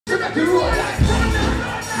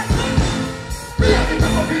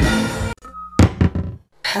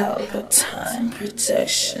Pelpa time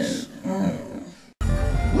protection.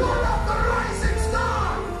 Lord of the rising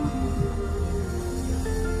star!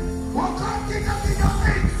 Welcome, King of King of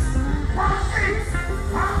Kings!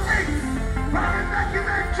 Very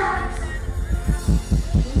documentaries!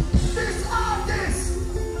 This artist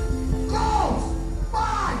goes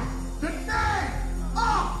by the name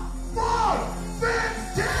of Full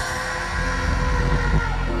 50!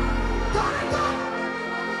 Turn it up!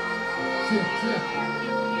 Shit.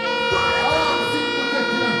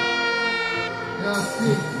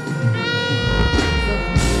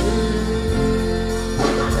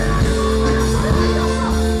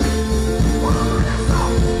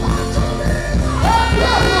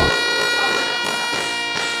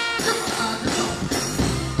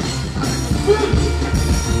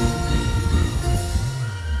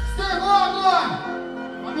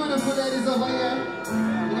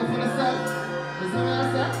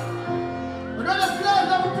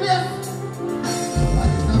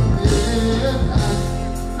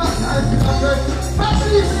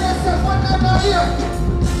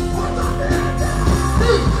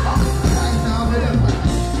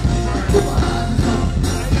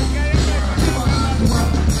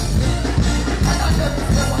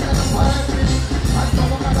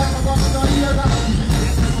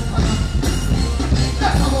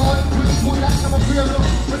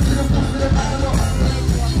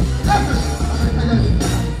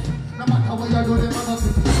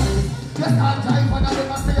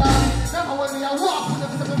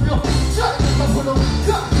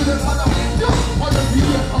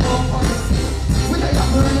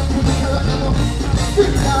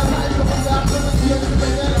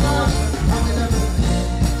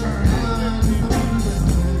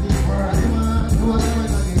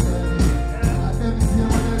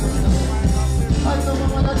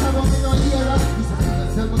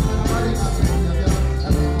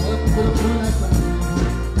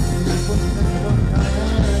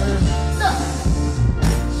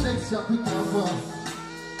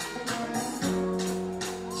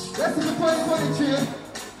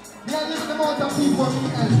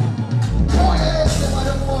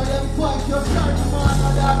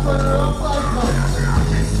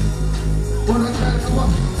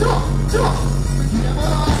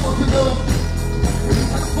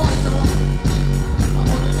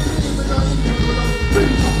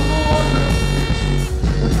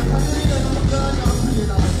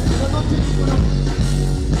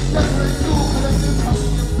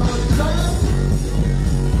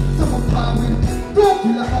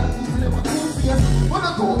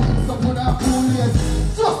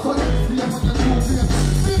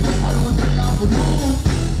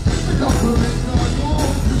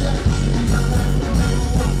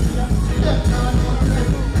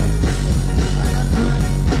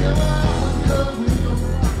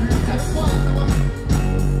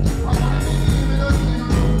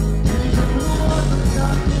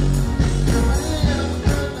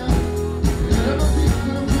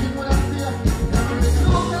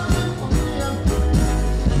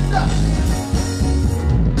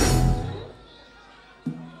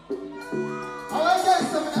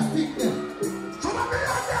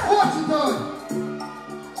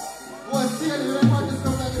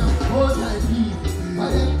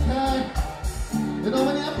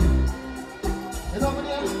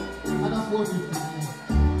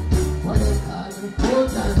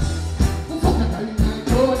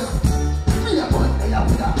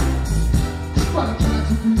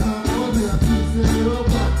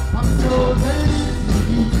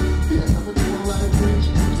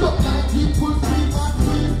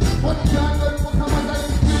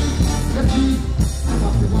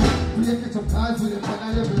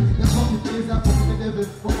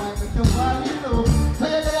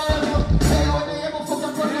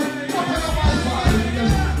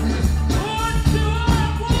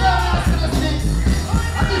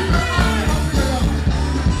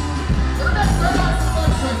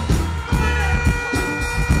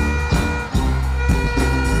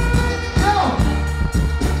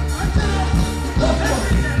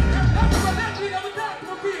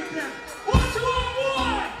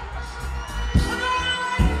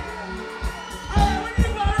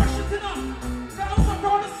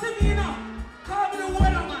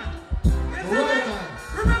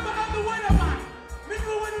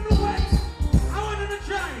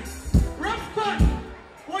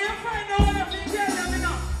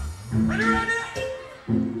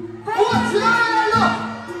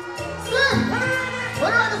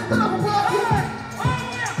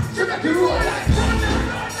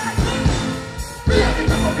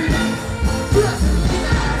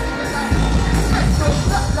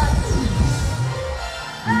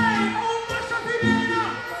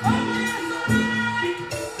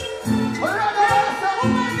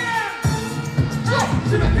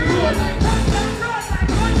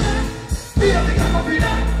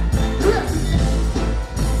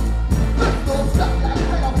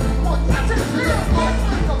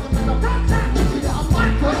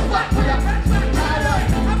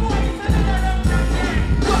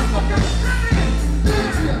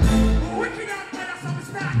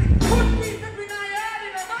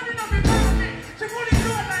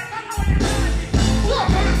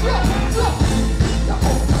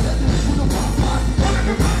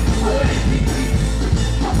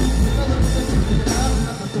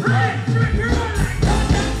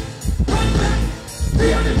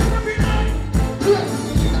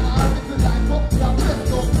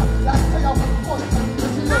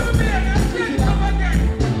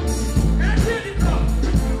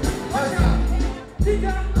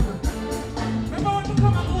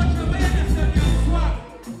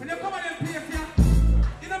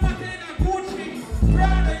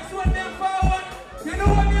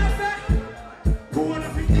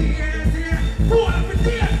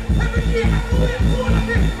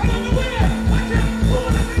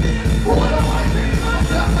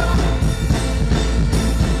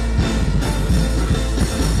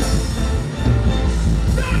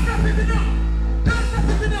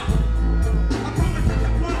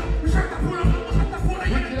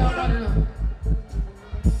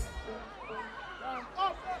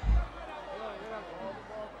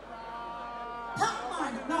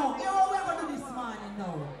 Topmann, now, here what we're going to do this morning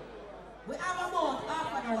now. We have about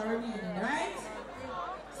half an hour remaining, right?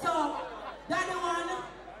 So, Daddy1,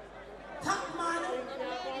 Topmann,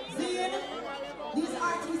 Deno, these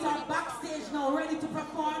artists are backstage now, ready to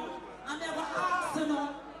perform. And they're going to ask you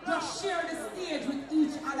now, just share the stage with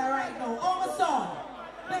each other right now. Almost on.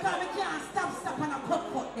 Because we can't stop and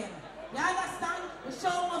cut them. You understand? The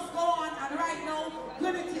show must go on, and right now,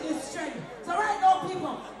 unity is strength. So right now,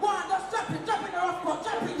 people, go on, just drop in the rough cut,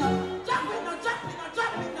 drop in now, come in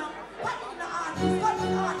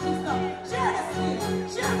the artist now. Share the stage, man.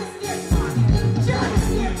 Share the stage, man. Share the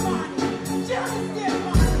stage, man.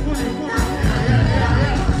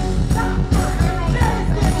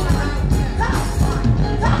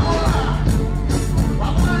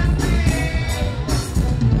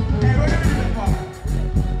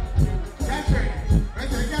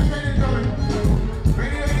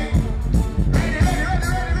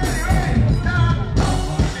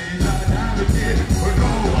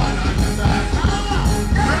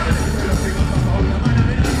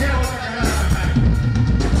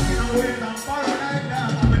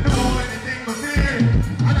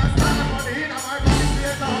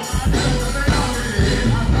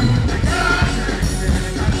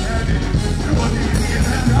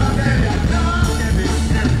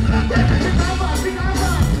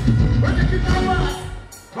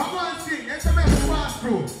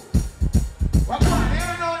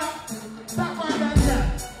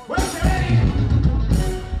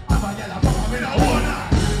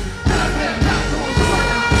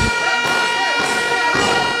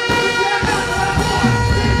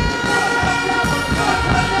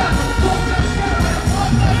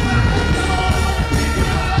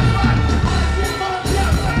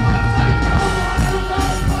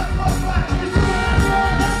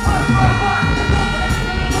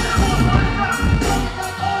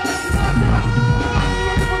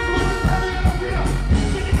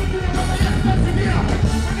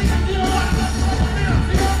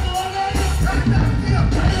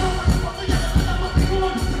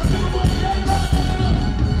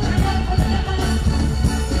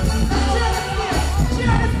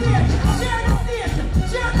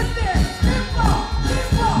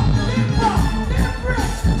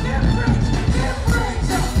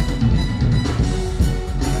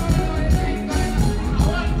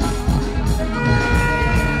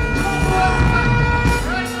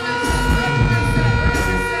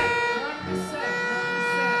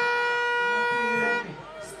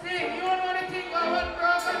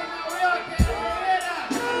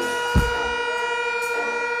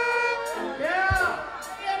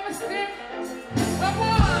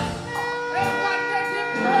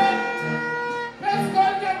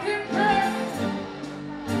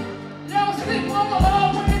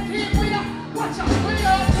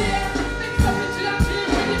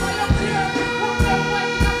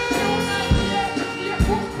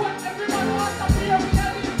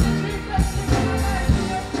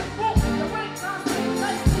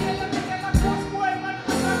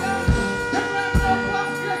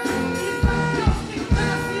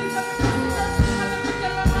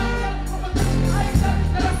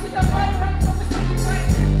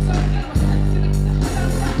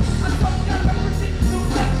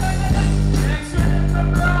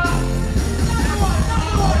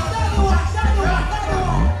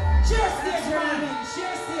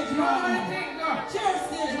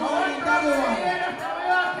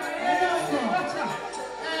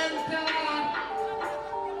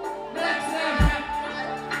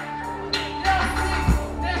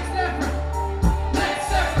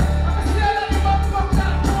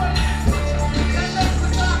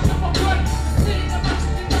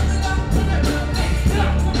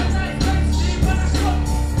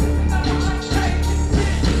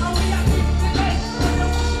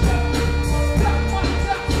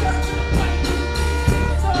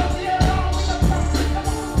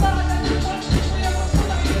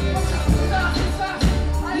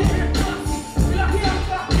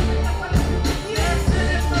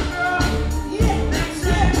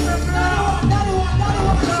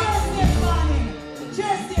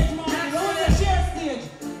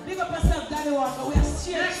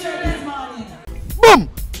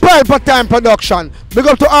 Pelpa time production. Big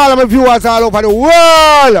up to all of my viewers all over the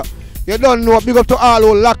world. You don't know. Big up to all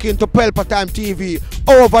who lock into Pelpa Time TV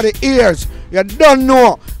over the years. You don't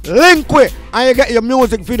know. Link with and you get your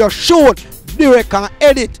music video shoot, direct and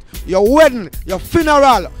edit. Your wedding, your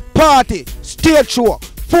funeral, party, stage show,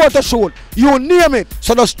 photo shoot, you name it.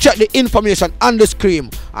 So just check the information on the screen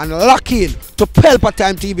and lock in to Pelpa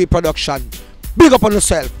Time TV production. Big up on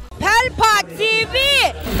yourself. Pelpa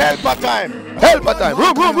TV! Pelpa Time! Pelpa Time!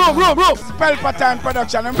 Room! Pelpa Time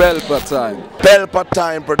production. Pelpa Time. Pelpa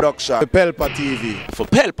Time production. Pelpa TV. For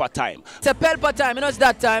Pelpa Time. It's a Pelpa Time, you know it's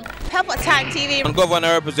that time. Pelpa Time TV. I'm governor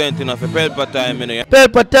representing of Pelpa Time, you know.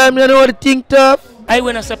 Pelpa Time, you know what the thing tough? I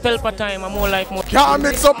when I say Pelpa Time, I'm more like more. Can't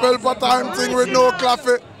mix up Pelpa Time thing with no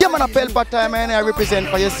coffee. Yeah, man, a Pelpa Time, and I represent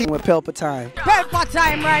for you. See, With Pelpa Time. Pelpa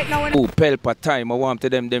Time right now. Oh, Pelpa Time, I want to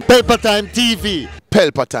them. Pelpa Time TV.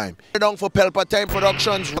 Pelpa Time. Down for Pelpa Time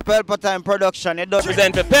Productions. Pelpa Time Production. It does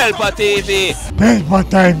Represent for Pelpa TV. Pelpa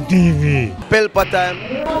Time TV. Pelpa Time.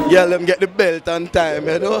 Yeah, let them get the belt on time,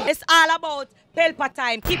 you know. It's all about Pelpa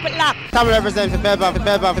Time. Keep it locked. Come represent for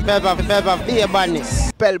Pelpa, be a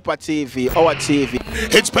Badness. Pelpa TV, our TV.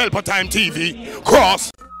 It's Pelpa Time TV.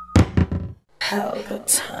 Cross. Pelpa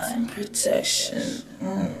Time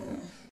protection.